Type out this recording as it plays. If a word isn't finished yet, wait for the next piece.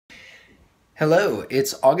Hello,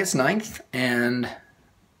 it's August 9th, and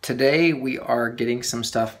today we are getting some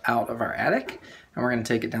stuff out of our attic, and we're going to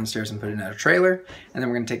take it downstairs and put it in a trailer, and then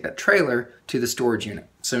we're going to take that trailer to the storage unit.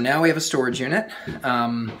 So now we have a storage unit,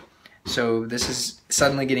 so this is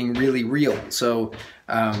suddenly getting really real. So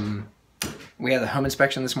we had the home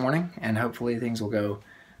inspection this morning, and hopefully things will go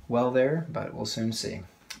well there, but we'll soon see.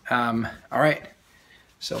 All right,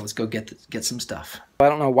 so let's go get some stuff. I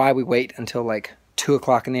don't know why we wait until like 2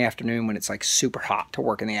 o'clock in the afternoon when it's like super hot to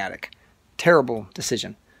work in the attic. Terrible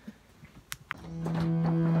decision.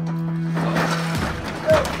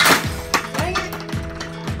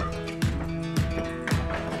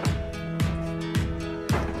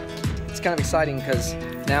 It's kind of exciting because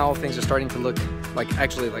now things are starting to look like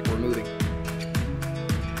actually like we're moving.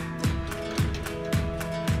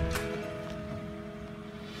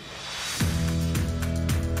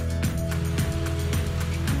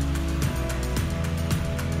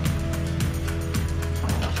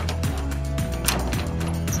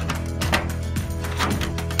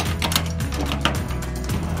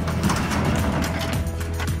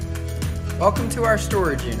 Welcome to our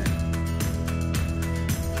storage unit.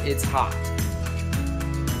 It's hot.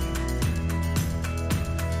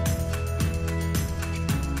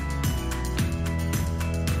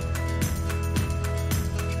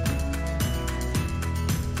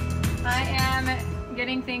 I am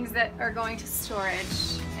getting things that are going to storage,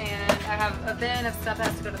 and I have a bin of stuff that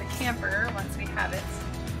has to go to the camper once we have it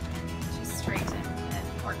just straightened and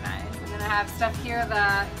organized. And then I have stuff here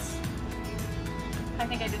that I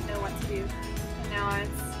think I didn't know what to do, and now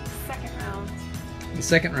it's second round. The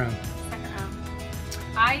second round. Second round.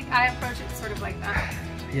 I approach it sort of like that.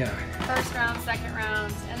 Yeah. First round, second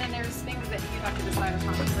round, and then there's things that you have to decide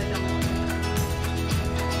upon because I don't know what to do.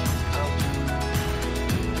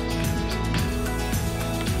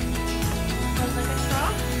 Smells like a straw.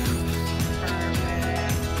 Perfect.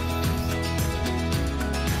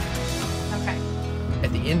 Okay.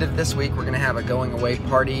 At the end of this week, we're gonna have a going away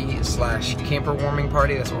party slash camper warming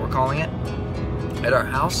party, that's what we're calling it, at our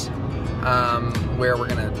house, where we're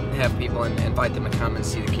gonna have people and invite them to come and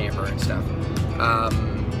see the camper and stuff.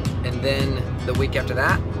 And then the week after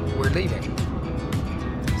that, we're leaving.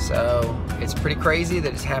 So it's pretty crazy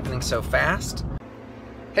that it's happening so fast.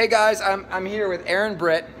 Hey guys, I'm here with Aaron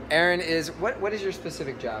Britt. Aaron is, what is your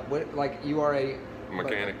specific job? What, like, you are a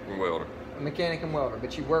mechanic and welder. Mechanic and welder,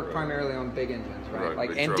 but you work primarily on big engines, right? Right, like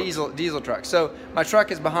big and trucks. diesel trucks. So my truck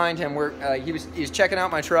is behind him. He's checking out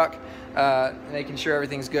my truck, making sure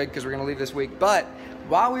everything's good because we're gonna leave this week. But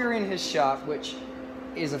while we were in his shop, which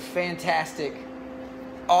is a fantastic,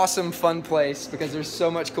 awesome, fun place because there's so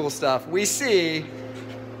much cool stuff, we see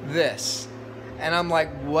this. And I'm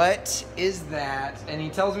like, what is that? And he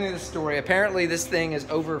tells me the story. Apparently this thing is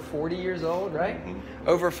over 40 years old, right? Mm-hmm.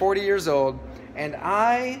 Over 40 years old. And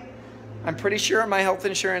I'm pretty sure my health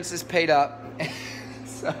insurance is paid up.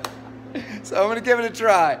 so I'm gonna give it a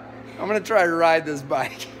try. I'm gonna try to ride this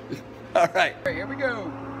bike. All right, here we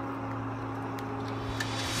go.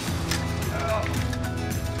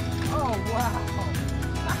 Oh wow.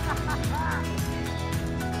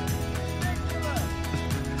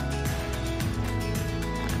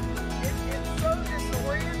 It's so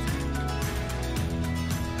disorienting.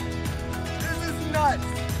 This is nuts.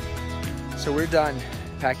 So we're done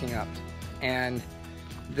packing up, and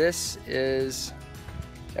this is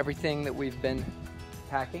everything that we've been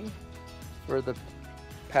packing for the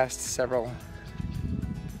past several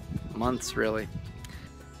months, really.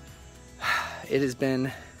 It has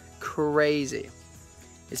been crazy.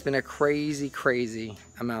 It's been a crazy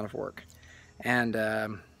amount of work, and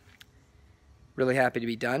really happy to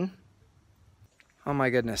be done. Oh my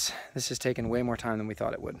goodness, this has taken way more time than we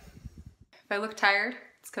thought it would. If I look tired,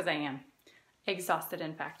 it's because I am. Exhausted,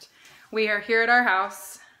 in fact. We are here at our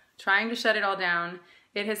house trying to shut it all down.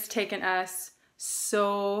 It has taken us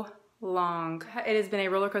so long. It has been a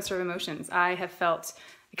roller coaster of emotions. I have felt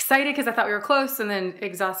excited because I thought we were close, and then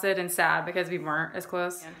exhausted and sad because we weren't as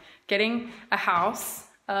close. Getting a house,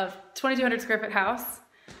 a 2,200 square foot house,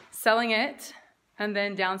 selling it, and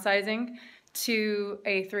then downsizing to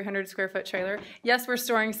a 300 square foot trailer. Yes, we're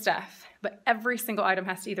storing stuff, but every single item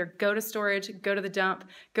has to either go to storage, go to the dump,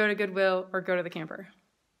 go to Goodwill, or go to the camper.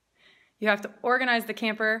 You have to organize the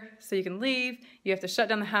camper so you can leave. You have to shut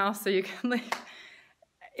down the house so you can leave.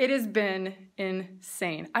 It has been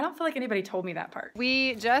insane. I don't feel like anybody told me that part.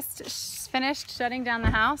 We just finished shutting down the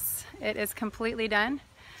house. It is completely done.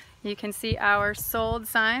 You can see our sold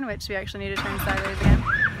sign, which we actually need to turn sideways again.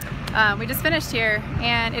 We just finished here,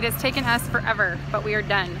 and it has taken us forever, but we are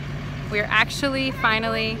done. We are actually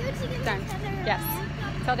finally done. Yes.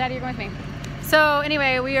 Tell Daddy you're going with me. So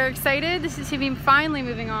anyway, we are excited. This is to be finally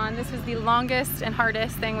moving on. This was the longest and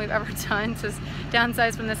hardest thing we've ever done to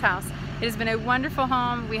downsize from this house. It has been a wonderful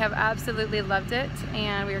home. We have absolutely loved it,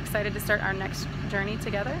 and we are excited to start our next journey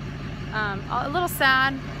together. A little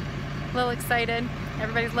sad, a little excited.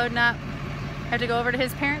 Everybody's loading up. I have to go over to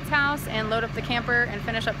his parents' house and load up the camper and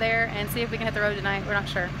finish up there and see if we can hit the road tonight. We're not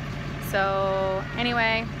sure. So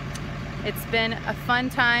anyway, it's been a fun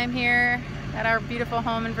time here at our beautiful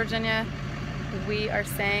home in Virginia. We are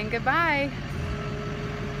saying goodbye.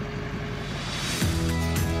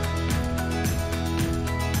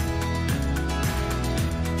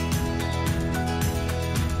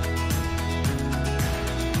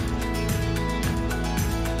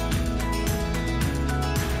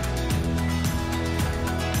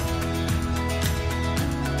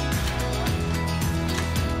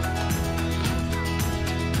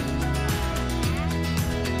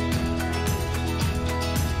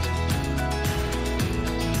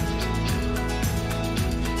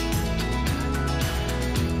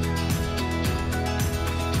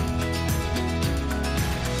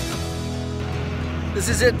 This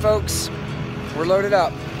is it, folks. We're loaded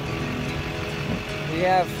up. We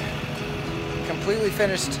have completely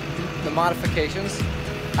finished the modifications.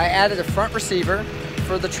 I added a front receiver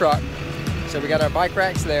for the truck. So we got our bike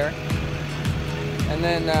racks there. And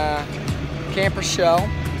then camper shell.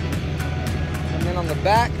 And then on the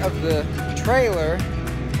back of the trailer,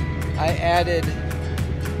 I added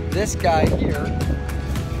this guy here.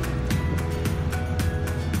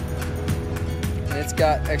 And it's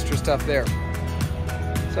got extra stuff there.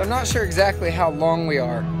 So I'm not sure exactly how long we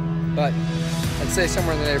are, but I'd say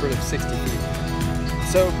somewhere in the neighborhood of 60 feet.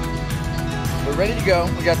 So we're ready to go.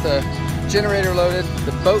 We got the generator loaded,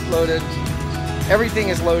 the boat loaded, everything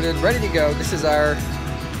is loaded, ready to go. This is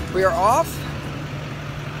we are off.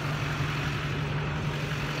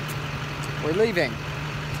 We're leaving.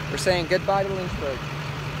 We're saying goodbye to Lynchburg.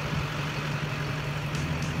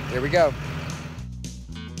 Here we go.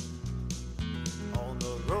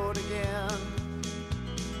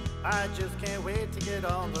 I just can't wait to get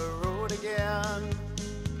on the road again.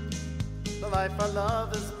 The life I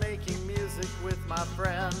love is making music with my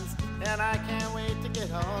friends, and I can't wait to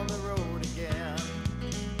get on the road again.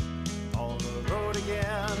 On the road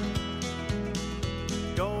again,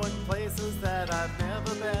 going places that I've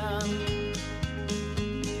never been,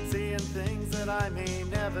 seeing things that I may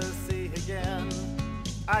never see again.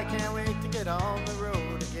 I can't wait to get on the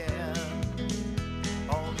road again.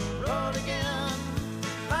 On the road again.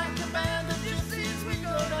 Like a band of gypsies, we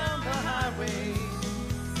go down the highway.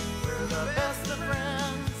 We're the best of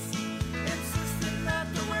friends, insisting that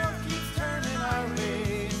the world keeps turning our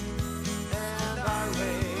way. And our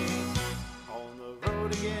way. On the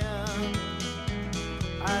road again.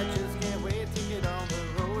 I just can't wait to get on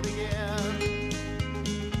the road again.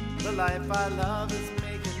 The life I love is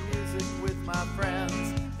making music with my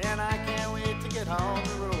friends, and I can't wait to get on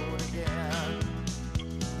the road again.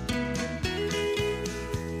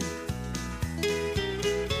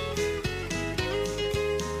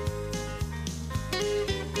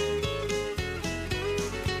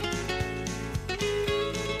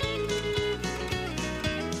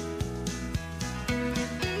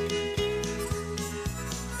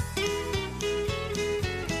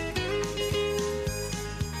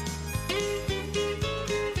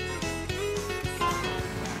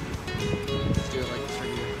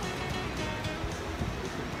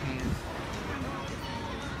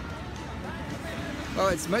 Well,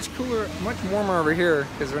 it's much cooler, much warmer over here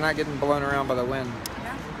because we're not getting blown around by the wind.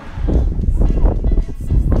 Yeah.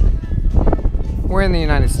 We're in the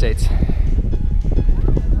United States.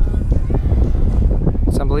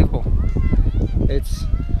 It's unbelievable. It's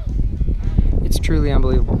truly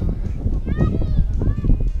unbelievable.